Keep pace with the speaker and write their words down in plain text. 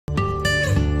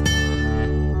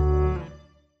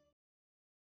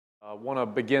I want to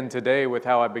begin today with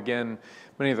how I begin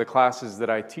many of the classes that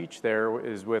I teach there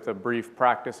is with a brief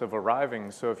practice of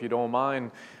arriving. So if you don't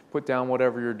mind, put down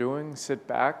whatever you're doing, sit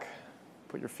back,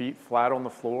 put your feet flat on the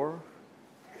floor.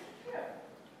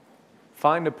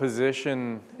 Find a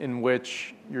position in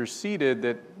which you're seated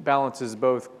that balances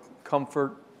both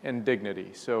comfort and dignity.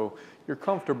 So you're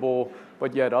comfortable,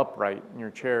 but yet upright in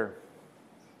your chair.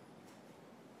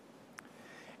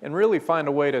 And really find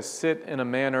a way to sit in a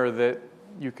manner that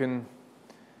you can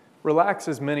relax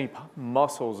as many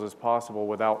muscles as possible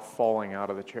without falling out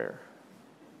of the chair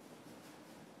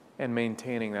and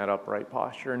maintaining that upright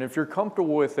posture. And if you're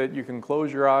comfortable with it, you can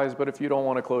close your eyes, but if you don't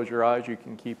want to close your eyes, you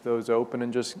can keep those open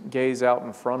and just gaze out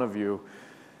in front of you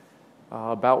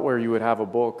about where you would have a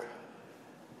book.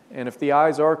 And if the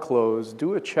eyes are closed,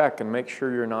 do a check and make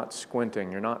sure you're not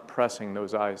squinting, you're not pressing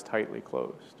those eyes tightly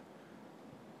closed.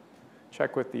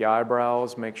 Check with the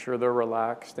eyebrows, make sure they're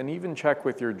relaxed, and even check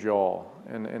with your jaw.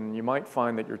 And you might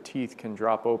find that your teeth can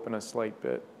drop open a slight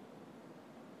bit.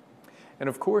 And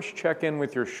of course, check in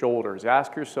with your shoulders.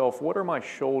 Ask yourself, what are my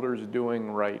shoulders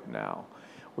doing right now?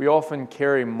 We often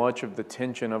carry much of the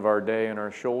tension of our day in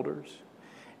our shoulders.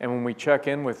 And when we check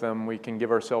in with them, we can give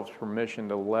ourselves permission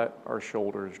to let our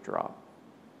shoulders drop.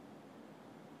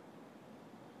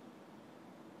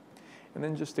 And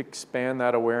then just expand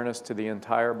that awareness to the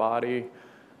entire body,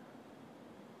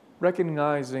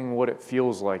 recognizing what it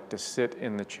feels like to sit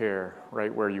in the chair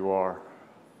right where you are.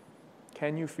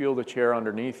 Can you feel the chair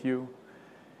underneath you?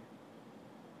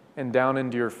 And down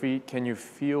into your feet, can you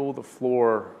feel the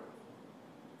floor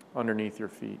underneath your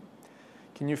feet?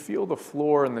 Can you feel the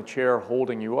floor and the chair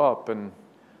holding you up and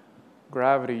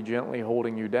gravity gently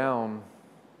holding you down?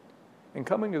 And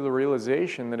coming to the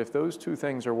realization that if those two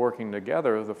things are working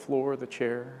together, the floor, the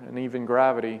chair, and even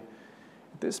gravity,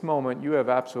 at this moment you have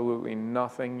absolutely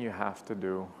nothing you have to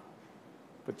do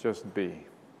but just be.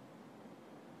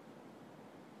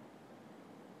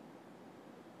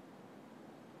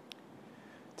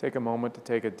 Take a moment to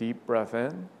take a deep breath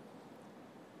in.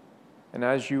 And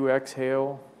as you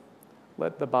exhale,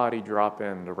 let the body drop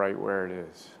in to right where it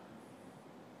is.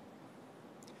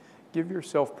 Give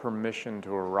yourself permission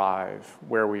to arrive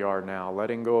where we are now,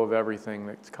 letting go of everything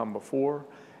that's come before,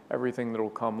 everything that will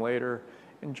come later,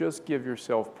 and just give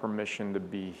yourself permission to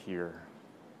be here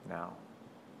now.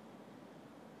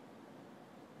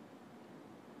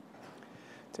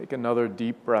 Take another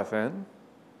deep breath in.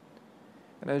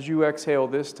 And as you exhale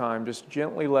this time, just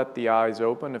gently let the eyes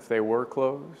open if they were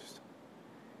closed.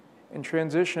 And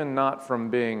transition not from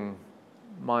being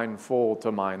mindful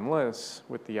to mindless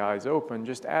with the eyes open.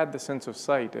 Just add the sense of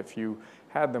sight if you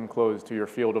had them closed to your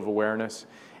field of awareness,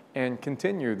 and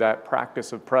continue that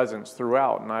practice of presence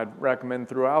throughout. And I'd recommend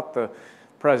throughout the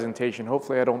presentation,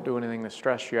 hopefully I don't do anything to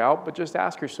stress you out, but just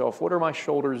ask yourself, what are my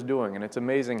shoulders doing? And it's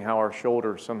amazing how our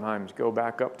shoulders sometimes go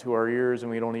back up to our ears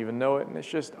and we don't even know it. And it's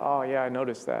just, oh yeah, I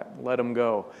noticed that. Let them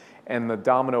go. And the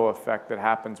domino effect that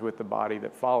happens with the body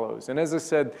that follows. And as I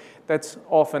said, that's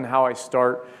often how I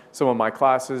start some of my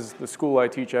classes. The school I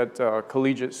teach at,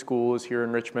 Collegiate School, is here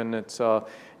in Richmond. It's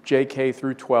JK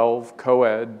through 12,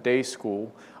 co-ed, day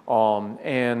school.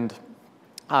 And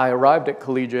I arrived at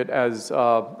Collegiate as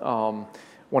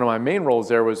one of my main roles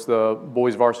there was the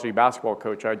boys varsity basketball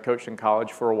coach. I'd coached in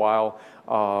college for a while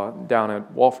down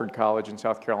at Wofford College in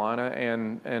South Carolina,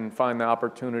 and find the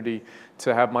opportunity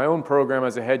to have my own program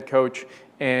as a head coach.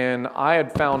 And I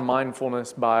had found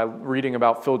mindfulness by reading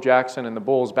about Phil Jackson and the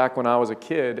Bulls back when I was a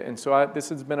kid. And so this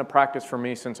has been a practice for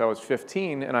me since I was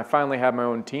 15, and I finally had my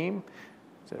own team.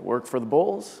 I said, work for the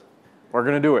Bulls? We're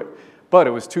going to do it. But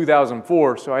it was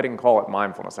 2004, so I didn't call it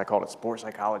mindfulness. I called it sports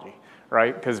psychology,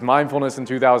 right? Because mindfulness in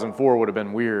 2004 would have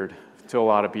been weird to a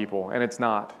lot of people, and it's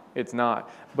not. It's not.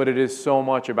 But it is so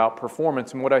much about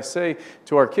performance. And what I say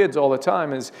to our kids all the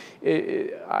time is,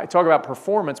 I talk about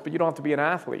performance, but you don't have to be an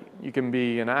athlete. You can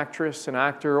be an actress, an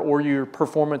actor, or your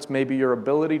performance may be your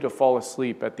ability to fall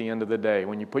asleep at the end of the day.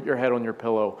 When you put your head on your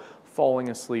pillow, falling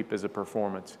asleep is a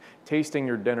performance. Tasting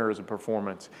your dinner is a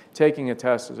performance. Taking a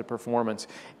test is a performance.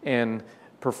 And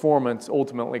performance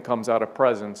ultimately comes out of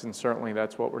presence, and certainly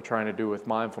that's what we're trying to do with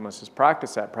mindfulness, is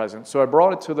practice that presence. So I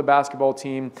brought it to the basketball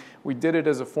team. We did it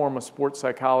as a form of sports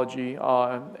psychology,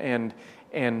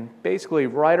 and basically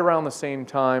right around the same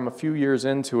time, a few years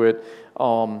into it,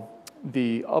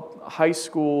 the high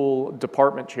school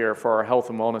department chair for our health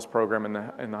and wellness program in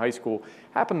the high school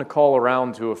happened to call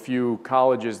around to a few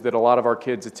colleges that a lot of our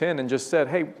kids attend and just said,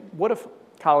 hey, what if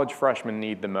college freshmen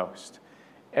need the most?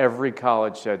 Every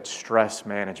college said stress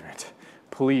management.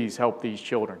 Please help these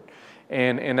children.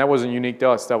 And that wasn't unique to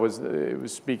us. It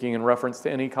was speaking in reference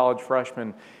to any college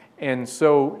freshman. And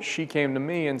so she came to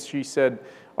me and she said,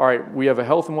 all right, we have a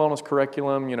health and wellness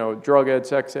curriculum, drug ed,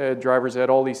 sex ed, driver's ed,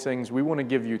 all these things. We want to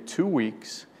give you 2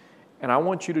 weeks, and I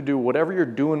want you to do whatever you're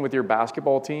doing with your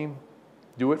basketball team,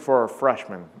 do it for our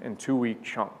freshmen in 2-week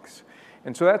chunks.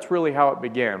 And so that's really how it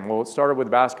began. Well, it started with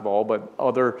basketball, but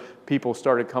other people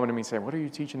started coming to me saying, what are you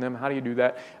teaching them? How do you do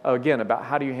that? Again, about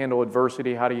how do you handle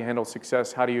adversity? How do you handle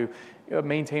success? How do you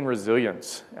maintain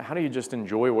resilience? How do you just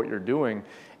enjoy what you're doing?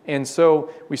 And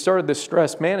so we started this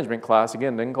stress management class.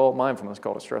 Again, didn't call it mindfulness,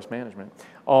 called it stress management.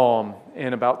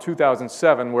 In about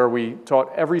 2007, where we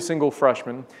taught every single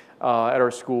freshman at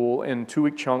our school in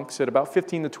 2-week chunks at about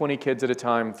 15 to 20 kids at a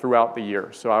time throughout the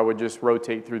year. So I would just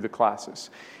rotate through the classes.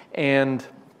 And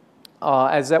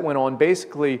as that went on,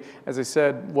 basically, as I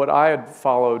said, what I had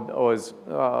followed was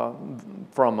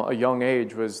from a young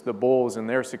age was the Bulls and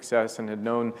their success, and had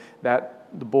known that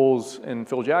the Bulls and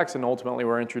Phil Jackson ultimately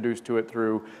were introduced to it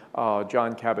through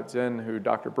John Kabat-Zinn, who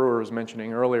Dr. Brewer was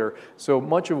mentioning earlier. So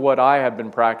much of what I had been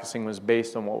practicing was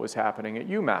based on what was happening at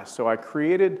UMass. So I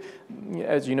created,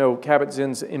 as you know,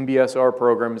 Kabat-Zinn's MBSR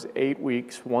program is 8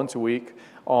 weeks, once a week,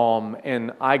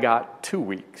 and I got 2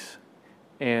 weeks.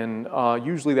 And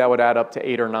usually that would add up to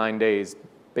 8 or 9 days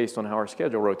based on how our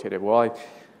schedule rotated. Well, I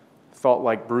thought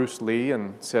like Bruce Lee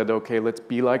and said, okay, let's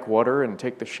be like water and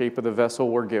take the shape of the vessel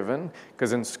we're given,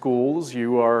 because in schools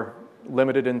you are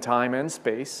limited in time and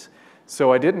space.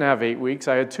 So I didn't have 8 weeks,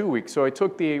 I had 2 weeks. So I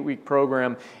took the 8-week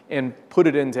program and put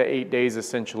it into 8 days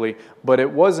essentially, but it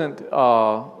wasn't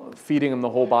feeding them the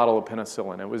whole bottle of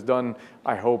penicillin. It was done,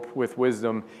 I hope, with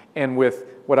wisdom and with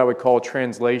what I would call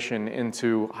translation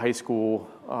into high school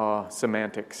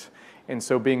semantics. And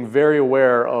so being very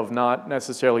aware of not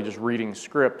necessarily just reading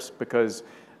scripts, because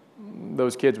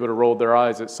those kids would have rolled their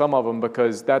eyes at some of them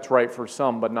because that's right for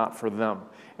some, but not for them.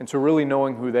 And so really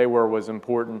knowing who they were was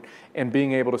important, and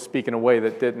being able to speak in a way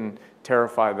that didn't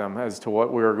terrify them as to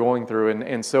what we were going through.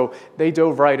 And so they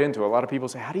dove right into it. A lot of people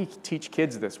say, how do you teach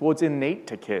kids this? Well, it's innate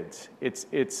to kids.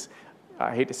 It's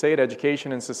I hate to say it,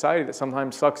 education and society that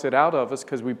sometimes sucks it out of us,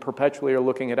 because we perpetually are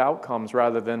looking at outcomes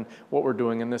rather than what we're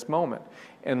doing in this moment.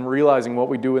 And realizing what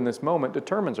we do in this moment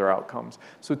determines our outcomes.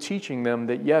 So teaching them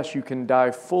that, yes, you can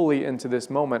dive fully into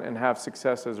this moment and have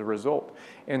success as a result.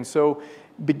 And so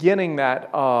beginning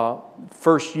that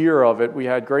first year of it, we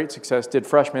had great success, did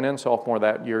freshman and sophomore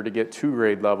that year to get 2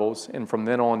 grade levels, and from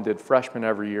then on did freshman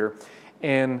every year.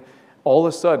 And all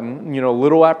of a sudden,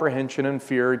 little apprehension and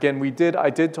fear. Again, I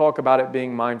did talk about it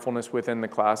being mindfulness within the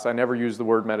class. I never used the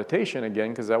word meditation again,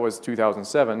 because that was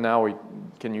 2007. Now we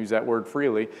can use that word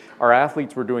freely. Our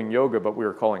athletes were doing yoga, but we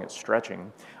were calling it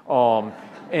stretching.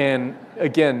 And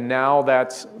again, now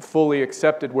that's fully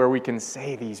accepted, where we can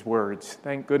say these words.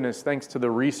 Thank goodness, thanks to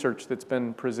the research that's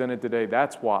been presented today,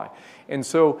 that's why. And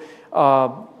so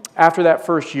after that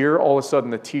first year, all of a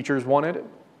sudden the teachers wanted it,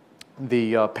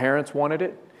 the parents wanted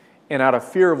it, and out of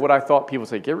fear of what I thought people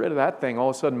say, get rid of that thing, all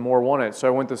of a sudden more wanted it. So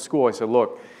I went to school, I said,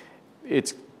 look,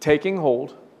 it's taking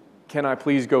hold. Can I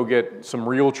please go get some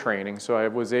real training? So I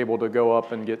was able to go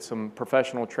up and get some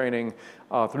professional training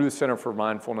through the Center for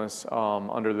Mindfulness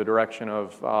under the direction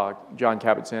of John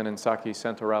Kabat-Zinn and Saki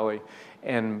Santorelli,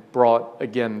 and brought,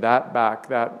 again,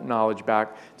 that knowledge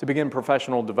back to begin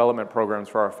professional development programs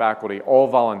for our faculty, all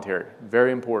voluntary,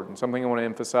 very important. Something I want to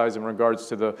emphasize in regards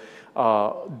to the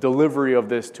delivery of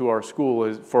this to our school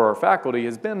is, for our faculty,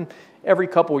 has been every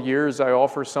couple years I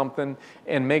offer something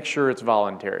and make sure it's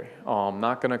voluntary. I'm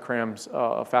not going to cram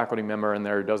a faculty member in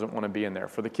there who doesn't want to be in there.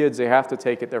 For the kids, they have to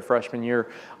take it their freshman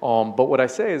year. But what I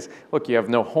say is, look, you have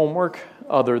no homework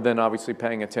other than obviously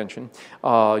paying attention.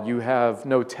 You have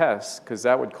no tests, because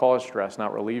that would cause stress,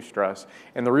 not relieve stress.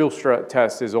 And the real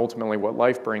test is ultimately what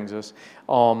life brings us.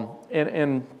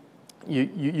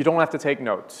 You don't have to take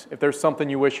notes. If there's something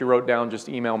you wish you wrote down, just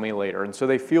email me later. And so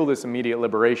they feel this immediate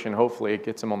liberation. Hopefully it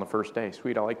gets them on the first day.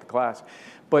 Sweet, I like the class.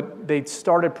 But they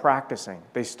started practicing.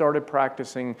 They started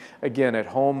practicing, again, at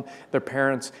home. Their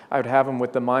parents, I would have them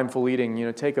with the mindful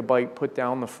eating, take a bite, put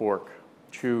down the fork,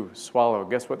 chew, swallow.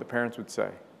 Guess what the parents would say?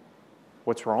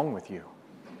 What's wrong with you?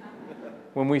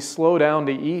 When we slow down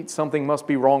to eat, something must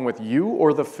be wrong with you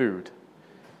or the food.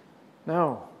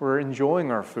 No, we're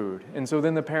enjoying our food. And so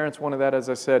then the parents wanted that, as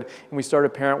I said, and we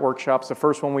started parent workshops. The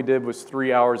first one we did was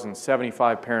 3 hours, and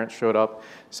 75 parents showed up.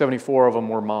 74 of them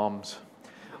were moms.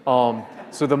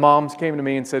 So the moms came to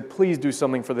me and said, please do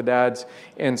something for the dads.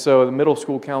 And so the middle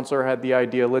school counselor had the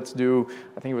idea, let's do,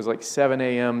 I think it was like 7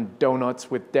 a.m.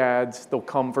 donuts with dads. They'll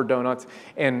come for donuts.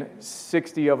 And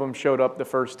 60 of them showed up the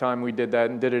first time we did that,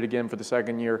 and did it again for the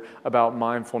second year, about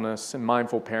mindfulness and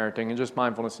mindful parenting and just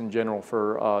mindfulness in general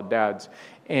for dads.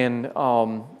 And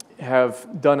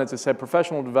have done, as I said,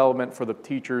 professional development for the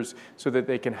teachers so that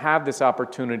they can have this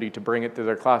opportunity to bring it to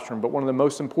their classroom. But one of the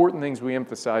most important things we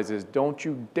emphasize is don't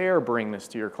you dare bring this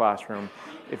to your classroom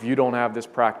if you don't have this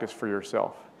practice for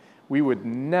yourself. We would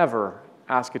never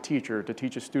ask a teacher to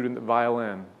teach a student the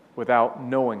violin without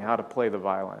knowing how to play the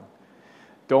violin.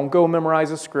 Don't go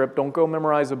memorize a script. Don't go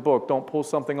memorize a book. Don't pull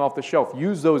something off the shelf.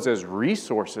 Use those as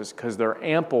resources because they're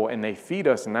ample and they feed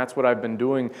us, and that's what I've been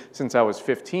doing since I was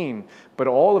 15. But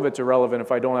all of it's irrelevant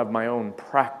if I don't have my own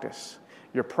practice.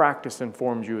 Your practice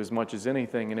informs you as much as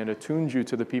anything, and it attunes you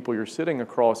to the people you're sitting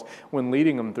across when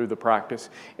leading them through the practice.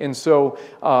 And so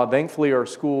thankfully our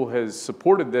school has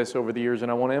supported this over the years,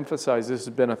 and I want to emphasize this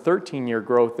has been a 13-year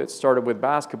growth that started with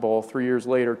basketball, 3 years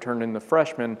later turned into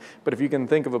freshmen. But if you can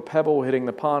think of a pebble hitting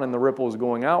the pond and the ripples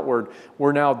going outward,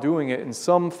 we're now doing it in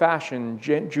some fashion,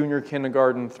 junior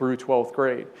kindergarten through 12th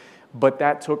grade. But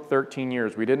that took 13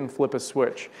 years. We didn't flip a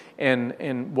switch.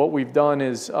 And what we've done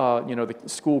is, the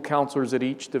school counselors at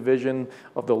each division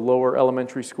of the lower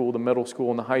elementary school, the middle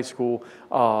school, and the high school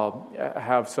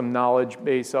have some knowledge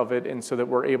base of it, and so that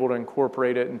we're able to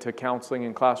incorporate it into counseling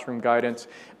and classroom guidance.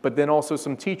 But then also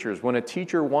some teachers. When a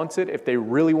teacher wants it, if they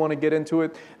really want to get into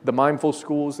it, the mindful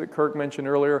schools that Kirk mentioned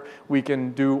earlier, we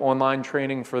can do online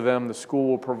training for them. The school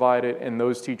will provide it, and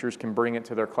those teachers can bring it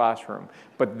to their classroom.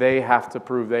 But they have to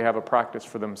prove they have a practice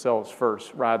for themselves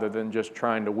first, rather than just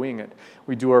trying to wing it.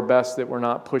 We do our best that we're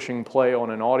not pushing play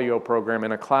on an audio program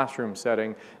in a classroom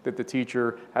setting, that the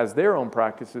teacher has their own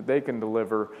practice that they can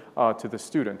deliver to the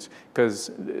students. Because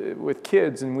with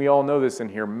kids, and we all know this in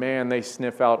here, man, they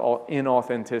sniff out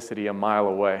inauthenticity a mile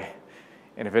away.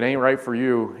 And if it ain't right for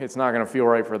you, it's not going to feel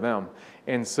right for them.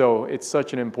 And so it's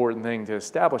such an important thing to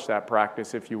establish that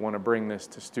practice if you want to bring this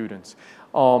to students.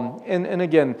 And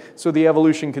again, so the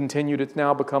evolution continued. It's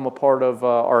now become a part of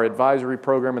our advisory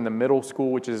program in the middle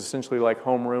school, which is essentially like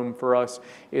homeroom for us.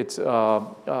 It's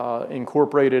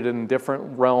incorporated in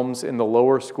different realms in the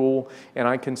lower school, and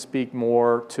I can speak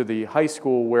more to the high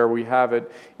school where we have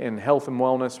it in health and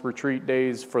wellness retreat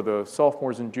days for the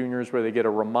sophomores and juniors, where they get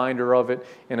a reminder of it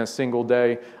in a single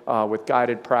day with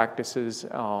guided practices,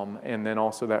 and then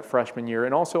also that freshman year.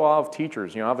 And also I'll have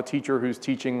teachers. I have a teacher who's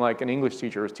teaching, like an English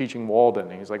teacher who's teaching Walden.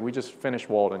 He's like, we just finished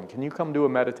Walden. Can you come do a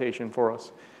meditation for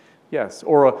us? Yes.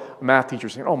 Or a math teacher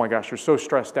saying, oh my gosh, you're so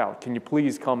stressed out. Can you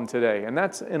please come today? And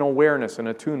that's an awareness and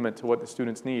attunement to what the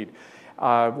students need.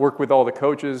 Work with all the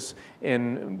coaches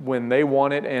and when they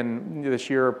want it. And this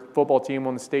year, football team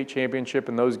won the state championship,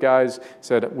 and those guys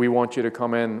said, we want you to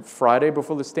come in Friday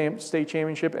before the state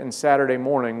championship, and Saturday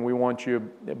morning, we want you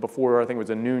before, I think it was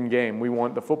a noon game.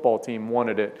 The football team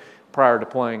wanted it prior to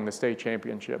playing the state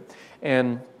championship.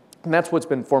 And that's what's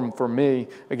been for me.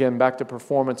 Again, back to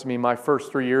performance. My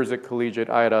first 3 years at Collegiate,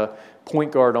 I had a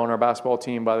point guard on our basketball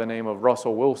team by the name of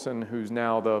Russell Wilson, who's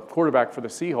now the quarterback for the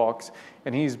Seahawks,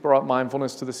 and he's brought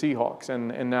mindfulness to the Seahawks,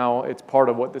 and now it's part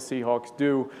of what the Seahawks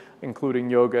do,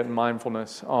 including yoga and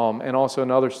mindfulness. And also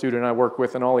another student I work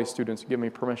with, and all these students give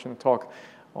me permission to talk,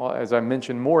 as I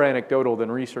mentioned, more anecdotal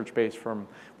than research-based from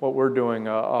what we're doing.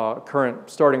 Current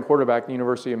starting quarterback at the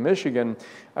University of Michigan,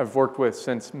 I've worked with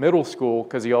since middle school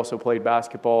because he also played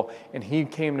basketball, and he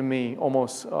came to me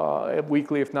almost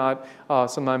weekly, if not,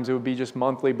 sometimes it would be just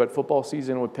monthly, but football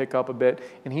season would pick up a bit,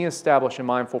 and he established a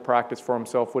mindful practice for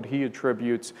himself, what he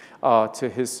attributes to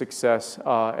his success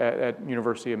at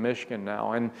University of Michigan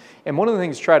now. And one of the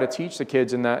things I try to teach the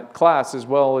kids in that class, as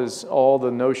well as all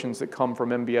the notions that come from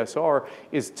MBSR,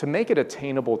 is to make it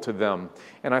attainable to them.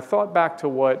 And I thought back to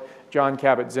what John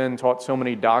Kabat-Zinn taught so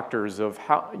many doctors of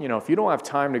how, if you don't have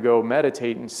time to go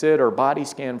meditate and sit or body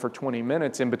scan for 20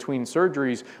 minutes in between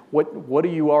surgeries, what do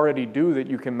you already do that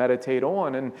you can meditate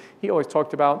on? And he always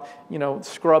talked about,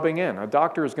 scrubbing in. A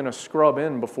doctor is going to scrub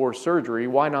in before surgery.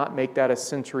 Why not make that a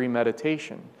sensory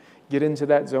meditation? Get into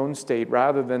that zone state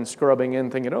rather than scrubbing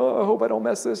in thinking, oh, I hope I don't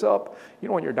mess this up. You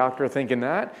don't want your doctor thinking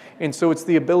that. And so it's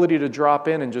the ability to drop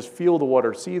in and just feel the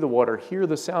water, see the water, hear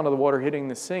the sound of the water hitting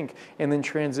the sink, and then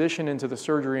transition into the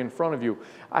surgery in front of you.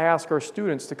 I ask our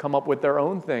students to come up with their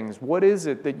own things. What is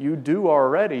it that you do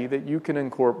already that you can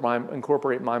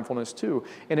incorporate mindfulness to?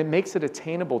 And it makes it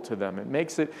attainable to them. It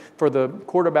makes it, for the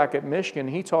quarterback at Michigan,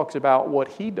 he talks about what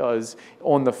he does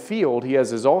on the field. He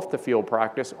has his off-the-field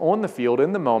practice on the field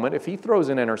in the moment. if he throws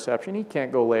an interception, he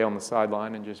can't go lay on the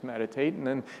sideline and just meditate, and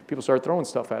then people start throwing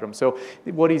stuff at him. So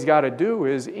what he's got to do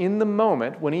is, in the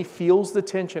moment, when he feels the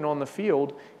tension on the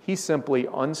field, he simply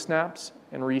unsnaps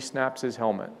and resnaps his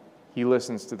helmet. He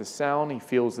listens to the sound, he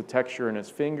feels the texture in his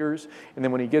fingers, and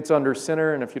then when he gets under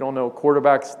center, and if you don't know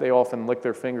quarterbacks, they often lick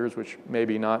their fingers, which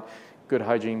maybe not good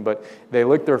hygiene, but they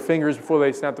lick their fingers before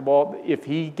they snap the ball. If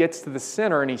he gets to the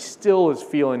center and he still is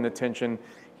feeling the tension,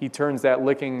 he turns that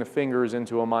licking the fingers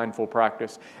into a mindful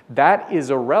practice. That is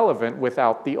irrelevant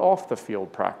without the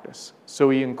off-the-field practice.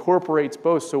 So he incorporates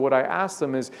both. So what I ask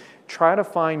them is try to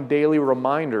find daily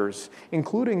reminders,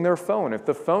 including their phone. If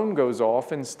the phone goes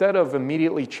off, instead of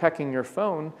immediately checking your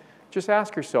phone, just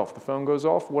ask yourself, the phone goes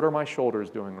off, what are my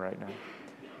shoulders doing right now?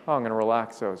 Oh, I'm going to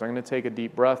relax those. I'm going to take a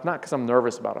deep breath, not because I'm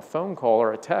nervous about a phone call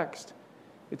or a text.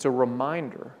 It's a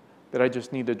reminder that I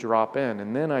just need to drop in,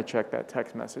 and then I check that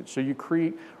text message. So you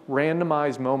create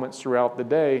randomized moments throughout the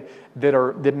day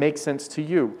that make sense to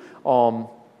you.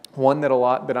 One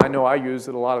that I know I use,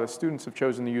 that a lot of the students have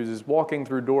chosen to use, is walking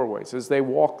through doorways. As they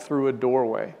walk through a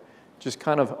doorway, just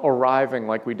kind of arriving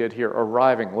like we did here,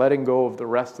 arriving, letting go of the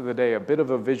rest of the day, a bit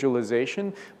of a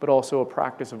visualization, but also a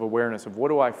practice of awareness of what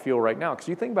do I feel right now? Because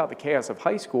you think about the chaos of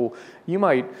high school, you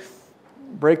might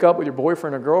break up with your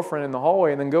boyfriend or girlfriend in the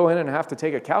hallway and then go in and have to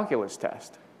take a calculus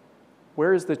test.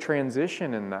 Where is the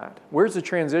transition in that? Where's the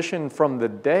transition from the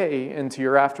day into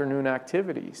your afternoon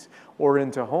activities or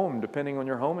into home, depending on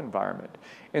your home environment?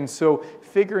 And so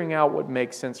figuring out what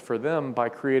makes sense for them by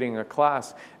creating a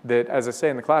class that, as I say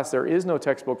in the class, there is no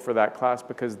textbook for that class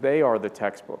because they are the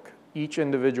textbook, each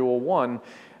individual one,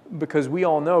 because we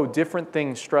all know different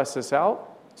things stress us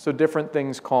out, so different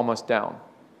things calm us down.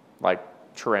 Like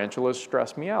tarantulas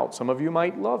stress me out. Some of you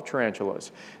might love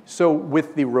tarantulas. So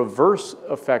with the reverse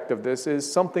effect of this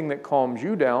is something that calms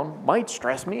you down might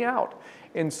stress me out.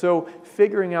 And so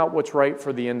figuring out what's right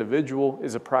for the individual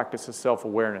is a practice of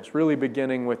self-awareness, really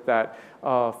beginning with that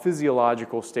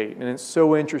physiological state. And it's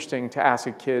so interesting to ask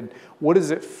a kid, what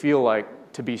does it feel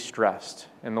like to be stressed?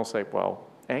 And they'll say, well,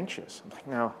 anxious. I'm like,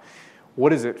 now, what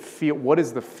does it feel? What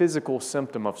is the physical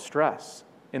symptom of stress?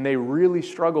 And they really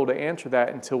struggle to answer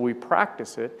that until we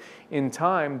practice it. In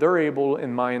time, they're able,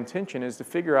 and my intention is to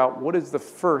figure out what is the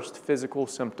first physical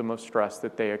symptom of stress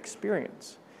that they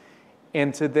experience,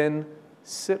 and to then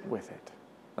sit with it.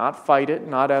 Not fight it,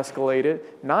 not escalate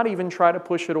it, not even try to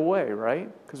push it away,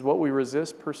 right? Because what we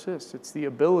resist persists. It's the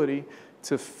ability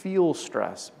to feel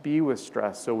stress, be with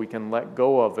stress, so we can let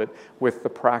go of it with the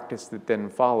practice that then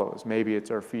follows. Maybe it's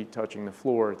our feet touching the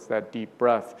floor, it's that deep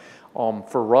breath.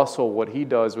 For Russell, what he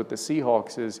does with the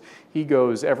Seahawks is he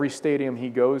goes, every stadium he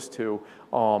goes to,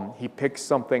 he picks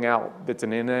something out that's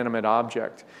an inanimate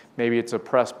object. Maybe it's a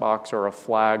press box or a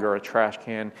flag or a trash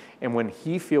can, and when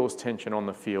he feels tension on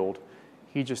the field,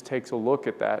 he just takes a look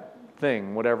at that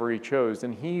thing, whatever he chose,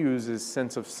 and he uses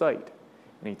sense of sight.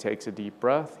 And he takes a deep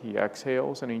breath, he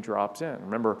exhales, and he drops in.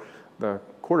 Remember, the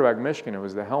quarterback in Michigan, it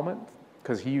was the helmet,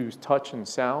 because he used touch and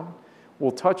sound.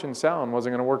 Well, touch and sound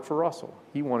wasn't going to work for Russell.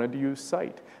 He wanted to use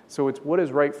sight. So it's what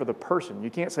is right for the person. You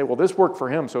can't say, well, this worked for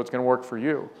him, so it's going to work for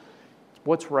you. It's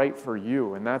what's right for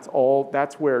you, and that's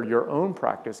where your own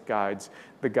practice guides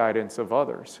the guidance of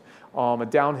others. A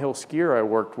downhill skier I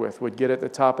worked with would get at the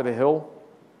top of the hill,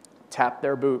 tap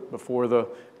their boot before the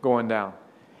going down.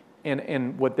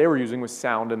 And what they were using was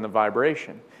sound and the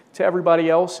vibration. To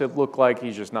everybody else, it looked like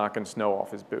he's just knocking snow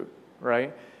off his boot,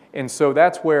 right? And so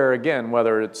that's where, again,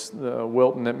 whether it's the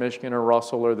Wilton at Michigan or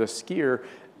Russell or the skier,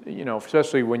 you know,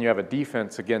 especially when you have a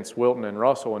defense against Wilton and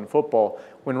Russell in football,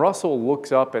 when Russell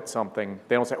looks up at something,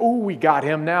 they don't say, oh, we got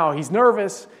him now, he's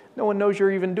nervous. No one knows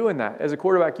you're even doing that. As a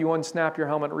quarterback, you unsnap your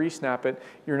helmet, resnap it.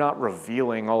 You're not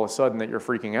revealing all of a sudden that you're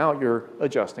freaking out. You're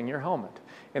adjusting your helmet.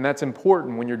 And that's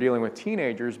important when you're dealing with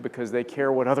teenagers because they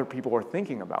care what other people are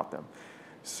thinking about them.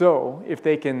 So if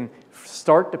they can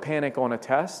start to panic on a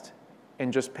test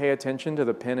and just pay attention to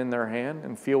the pen in their hand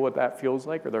and feel what that feels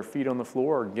like, or their feet on the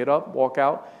floor, or get up, walk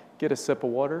out, get a sip of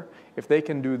water, if they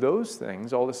can do those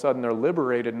things, all of a sudden they're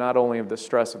liberated not only of the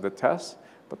stress of the test,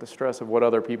 but the stress of what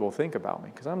other people think about me,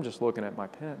 because I'm just looking at my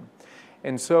pen.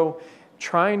 And so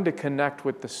trying to connect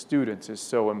with the students is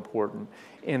so important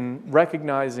in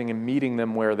recognizing and meeting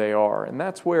them where they are. And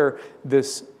that's where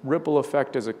this ripple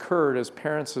effect has occurred as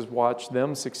parents have watched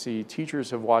them succeed,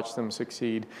 teachers have watched them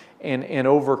succeed, and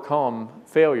overcome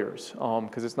failures.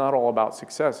 Because it's not all about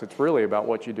success. It's really about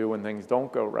what you do when things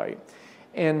don't go right.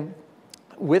 And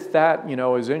with that, you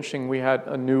know, it was interesting. We had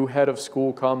a new head of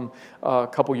school come a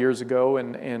couple years ago,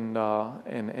 and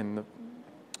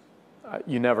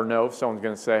you never know if someone's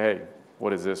going to say, hey,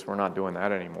 what is this? We're not doing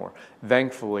that anymore.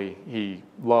 Thankfully, he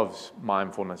loves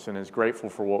mindfulness and is grateful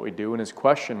for what we do. And his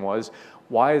question was,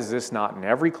 why is this not in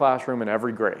every classroom in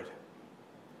every grade?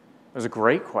 It was a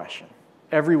great question.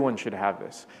 Everyone should have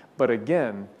this. But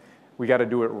again, we got to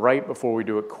do it right before we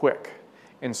do it quick.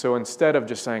 And so instead of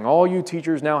just saying, all you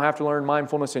teachers now have to learn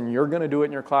mindfulness and you're going to do it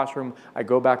in your classroom, I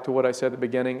go back to what I said at the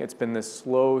beginning. It's been this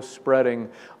slow spreading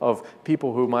of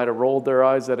people who might have rolled their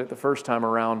eyes at it the first time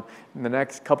around. And the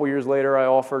next couple years later, I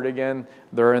offered again.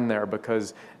 They're in there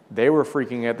because they were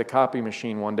freaking at the copy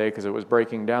machine one day because it was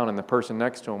breaking down and the person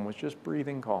next to them was just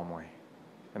breathing calmly.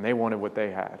 And they wanted what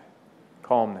they had,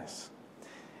 calmness.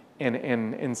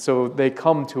 And so they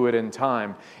come to it in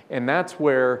time. And that's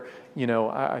where,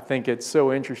 I think it's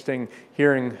so interesting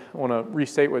hearing, I want to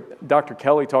restate what Dr.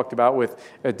 Kelly talked about with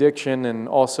addiction and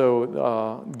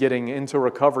also getting into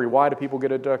recovery. Why do people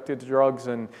get addicted to drugs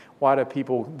and why do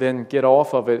people then get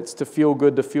off of it? It's to feel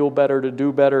good, to feel better, to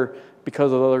do better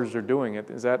because others are doing it.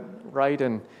 Is that right?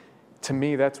 And to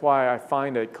me, that's why I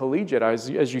find at Collegiate, as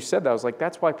you said that, I was like,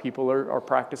 that's why people are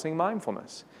practicing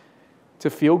mindfulness. To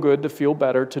feel good, to feel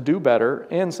better, to do better.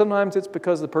 And sometimes it's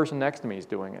because the person next to me is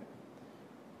doing it.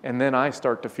 And then I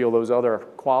start to feel those other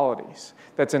qualities.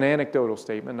 That's an anecdotal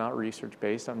statement, not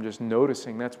research-based. I'm just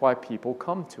noticing that's why people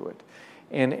come to it.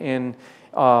 And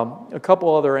a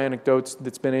couple other anecdotes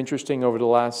that's been interesting over the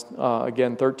last,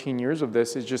 13 years of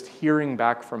this is just hearing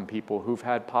back from people who've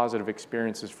had positive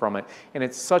experiences from it. And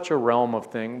it's such a realm of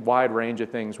things, wide range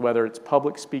of things, whether it's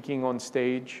public speaking on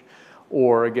stage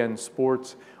or, again,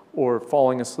 sports, or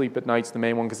falling asleep at night's the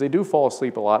main one, because they do fall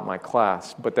asleep a lot in my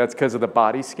class, but that's because of the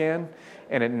body scan,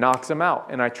 and it knocks them out.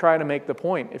 And I try to make the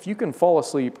point, if you can fall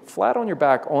asleep flat on your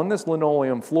back on this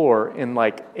linoleum floor in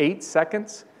like 8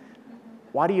 seconds,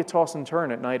 why do you toss and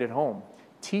turn at night at home?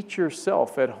 Teach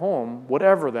yourself at home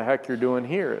whatever the heck you're doing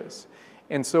here is.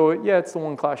 And so, yeah, it's the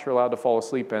one class you're allowed to fall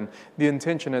asleep in. The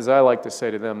intention, as I like to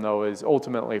say to them, though, is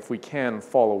ultimately if we can,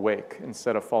 fall awake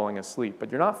instead of falling asleep.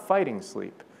 But you're not fighting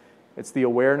sleep. It's the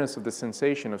awareness of the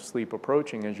sensation of sleep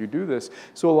approaching as you do this.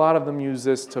 So a lot of them use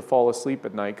this to fall asleep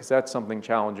at night because that's something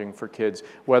challenging for kids,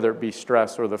 whether it be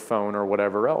stress or the phone or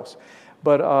whatever else.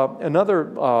 But another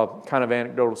kind of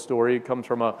anecdotal story comes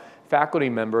from a faculty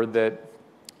member that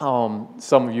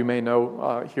some of you may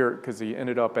know here because he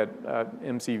ended up at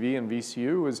MCV and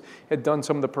VCU, had done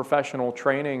some of the professional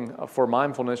training for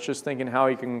mindfulness, just thinking how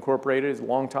he can incorporate it. He's a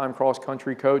longtime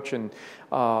cross-country coach and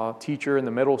teacher in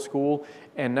the middle school.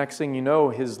 And next thing you know,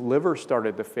 his liver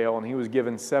started to fail and he was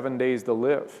given 7 days to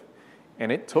live.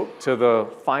 And it took to the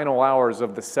final hours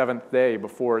of the 7th day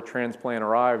before a transplant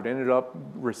arrived, ended up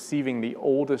receiving the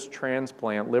oldest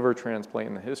transplant, liver transplant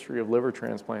in the history of liver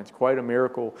transplants. Quite a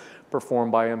miracle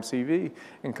performed by MCV.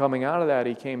 And coming out of that,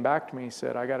 he came back to me and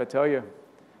said, I got to tell you,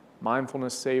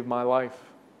 mindfulness saved my life.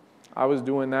 I was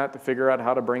doing that to figure out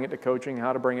how to bring it to coaching,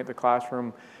 how to bring it to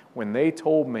classroom. When they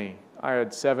told me I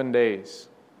had 7 days,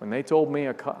 when they told me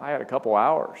I had a couple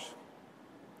hours,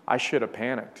 I should have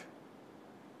panicked.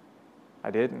 I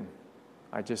didn't.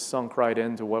 I just sunk right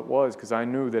into what was because I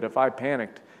knew that if I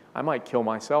panicked, I might kill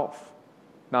myself.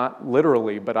 Not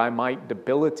literally, but I might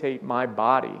debilitate my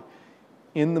body.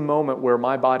 In the moment where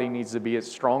my body needs to be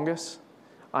its strongest,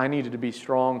 I needed to be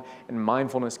strong, and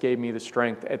mindfulness gave me the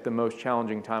strength at the most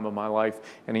challenging time of my life,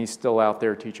 and he's still out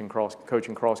there coaching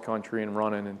cross-country and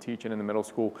running and teaching in the middle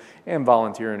school and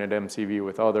volunteering at MCV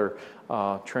with other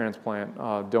transplant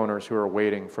donors who are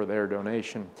waiting for their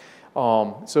donation.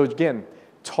 So again,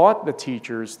 taught the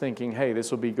teachers thinking, hey,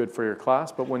 this will be good for your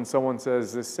class, but when someone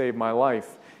says this saved my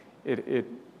life, it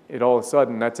all of a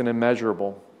sudden, that's an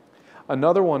immeasurable.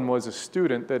 Another one was a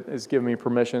student that has given me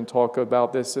permission to talk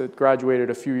about this. It graduated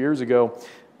a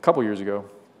couple years ago.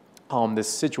 This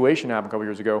situation happened a couple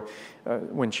years ago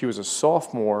when she was a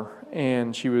sophomore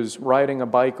and she was riding a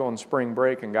bike on spring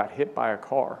break and got hit by a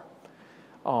car.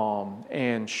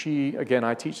 And she, again,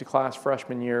 I teach the class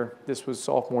freshman year. This was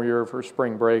sophomore year of her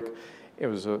spring break. It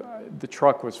was the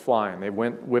truck was flying. They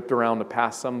whipped around to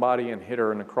pass somebody and hit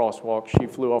her in the crosswalk. She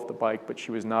flew off the bike, but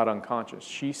she was not unconscious.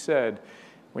 She said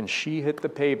when she hit the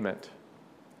pavement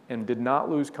and did not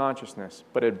lose consciousness,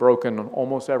 but had broken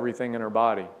almost everything in her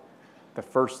body, the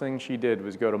first thing she did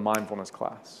was go to mindfulness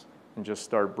class and just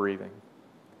start breathing.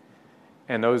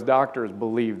 And those doctors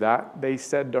believed that. They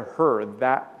said to her,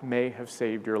 that may have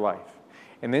saved your life.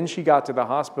 And then she got to the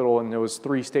hospital, and it was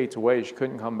 3 states away. She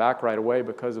couldn't come back right away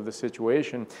because of the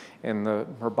situation and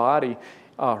her body.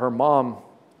 Her mom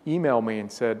emailed me and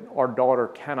said, our daughter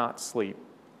cannot sleep.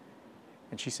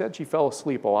 And she said she fell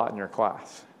asleep a lot in your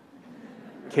class.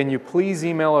 can you please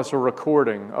email us a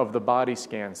recording of the body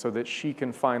scan so that she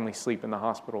can finally sleep in the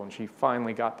hospital? And she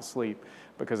finally got to sleep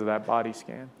because of that body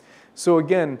scan. So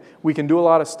again, we can do a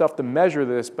lot of stuff to measure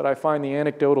this, but I find the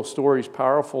anecdotal stories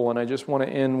powerful, and I just want to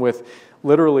end with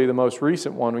literally the most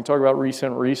recent one. We talk about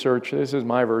recent research. This is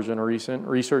my version of recent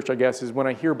research, I guess, is when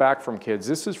I hear back from kids.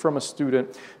 This is from a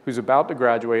student who's about to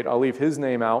graduate. I'll leave his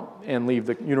name out and leave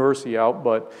the university out,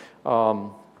 but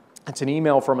it's an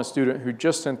email from a student who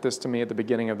just sent this to me at the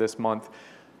beginning of this month.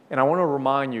 And I want to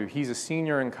remind you, he's a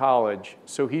senior in college,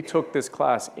 so he took this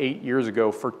class 8 years ago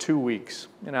for 2 weeks,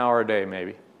 an hour a day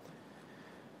maybe.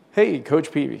 Hey,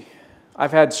 Coach Peavy,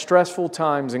 I've had stressful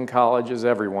times in college, as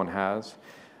everyone has,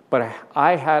 but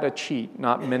I had a cheat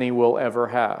not many will ever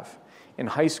have. In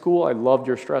high school, I loved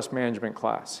your stress management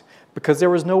class because there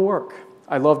was no work.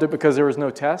 I loved it because there was no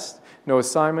tests, no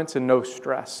assignments, and no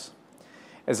stress.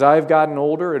 As I've gotten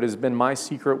older, it has been my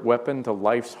secret weapon to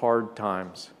life's hard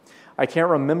times. I can't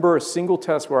remember a single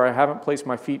test where I haven't placed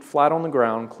my feet flat on the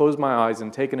ground, closed my eyes,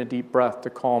 and taken a deep breath to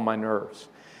calm my nerves.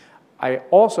 I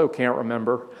also can't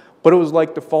remember what it was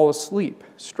like to fall asleep,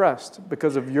 stressed,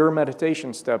 because of your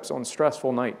meditation steps on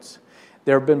stressful nights.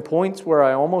 There have been points where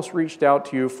I almost reached out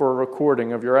to you for a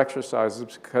recording of your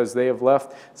exercises because they have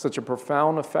left such a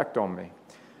profound effect on me,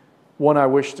 one I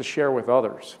wish to share with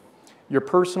others. You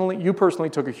personally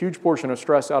took a huge portion of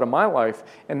stress out of my life,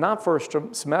 and not for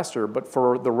a semester, but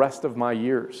for the rest of my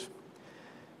years.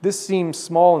 This seems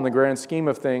small in the grand scheme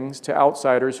of things to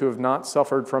outsiders who have not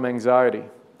suffered from anxiety.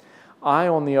 I,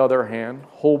 on the other hand,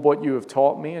 hold what you have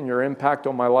taught me and your impact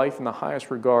on my life in the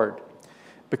highest regard.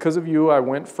 Because of you, I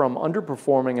went from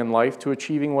underperforming in life to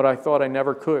achieving what I thought I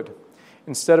never could.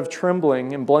 Instead of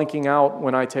trembling and blanking out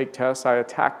when I take tests, I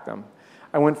attack them.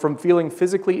 I went from feeling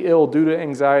physically ill due to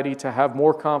anxiety to have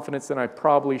more confidence than I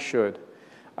probably should.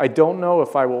 I don't know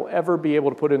if I will ever be able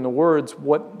to put into words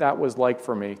what that was like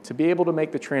for me, to be able to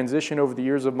make the transition over the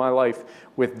years of my life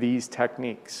with these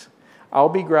techniques. I'll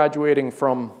be graduating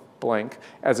from blank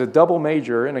as a double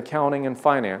major in accounting and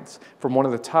finance from one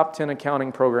of the top 10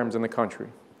 accounting programs in the country.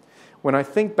 When I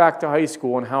think back to high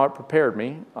school and how it prepared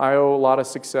me, I owe a lot of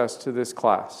success to this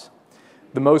class.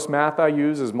 The most math I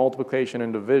use is multiplication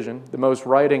and division. The most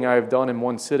writing I have done in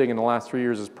one sitting in the last 3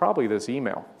 years is probably this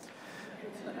email.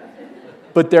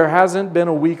 But there hasn't been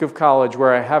a week of college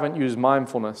where I haven't used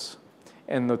mindfulness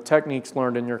and the techniques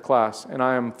learned in your class, and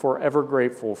I am forever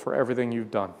grateful for everything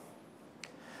you've done.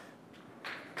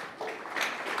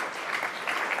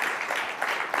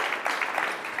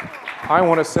 I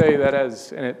want to say that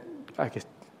I get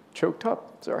choked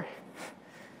up, sorry.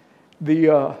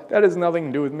 That has nothing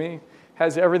to do with me. It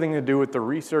has everything to do with the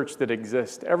research that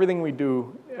exists. Everything we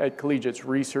do at Collegiate's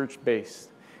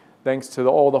research-based, thanks to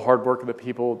all the hard work of the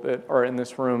people that are in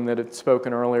this room that had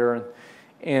spoken earlier.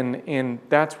 And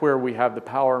that's where we have the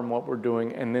power in what we're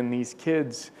doing. And then these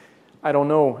kids, I don't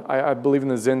know, I believe in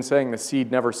the Zen saying, the seed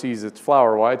never sees its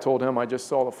flower. Well, I told him I just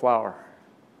saw the flower.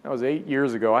 That was 8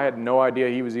 years ago. I had no idea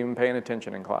he was even paying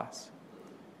attention in class.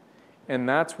 And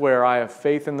that's where I have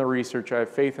faith in the research, I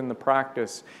have faith in the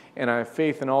practice, and I have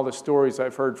faith in all the stories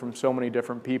I've heard from so many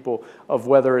different people of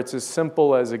whether it's as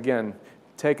simple as, again,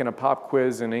 taking a pop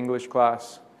quiz in English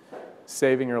class,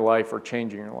 saving your life, or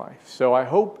changing your life. So I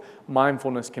hope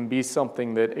mindfulness can be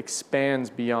something that expands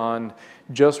beyond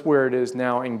just where it is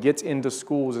now and gets into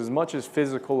schools. As much as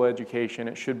physical education,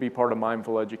 it should be part of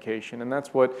mindful education. And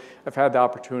that's what I've had the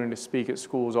opportunity to speak at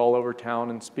schools all over town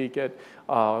and speak at,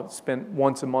 spent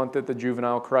once a month at the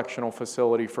juvenile correctional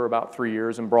facility for about 3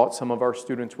 years and brought some of our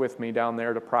students with me down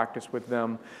there to practice with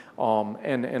them,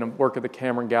 and work at the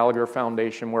Cameron Gallagher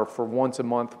Foundation, where for once a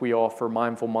month we offer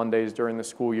Mindful Mondays during the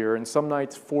school year. And some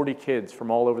nights 40 kids from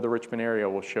all over the Richmond area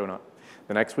will show up.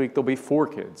 The next week there'll be 4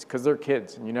 kids because they're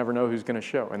kids and you never know who's going to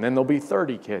show. And then there'll be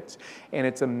 30 kids. And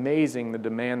it's amazing the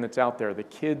demand that's out there. The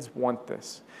kids want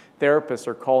this. Therapists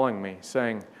are calling me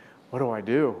saying, what do I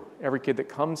do? Every kid that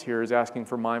comes here is asking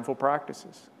for mindful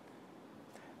practices.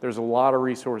 There's a lot of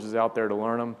resources out there to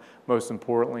learn them. Most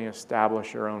importantly,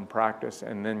 establish your own practice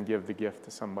and then give the gift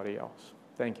to somebody else.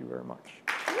 Thank you very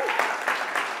much.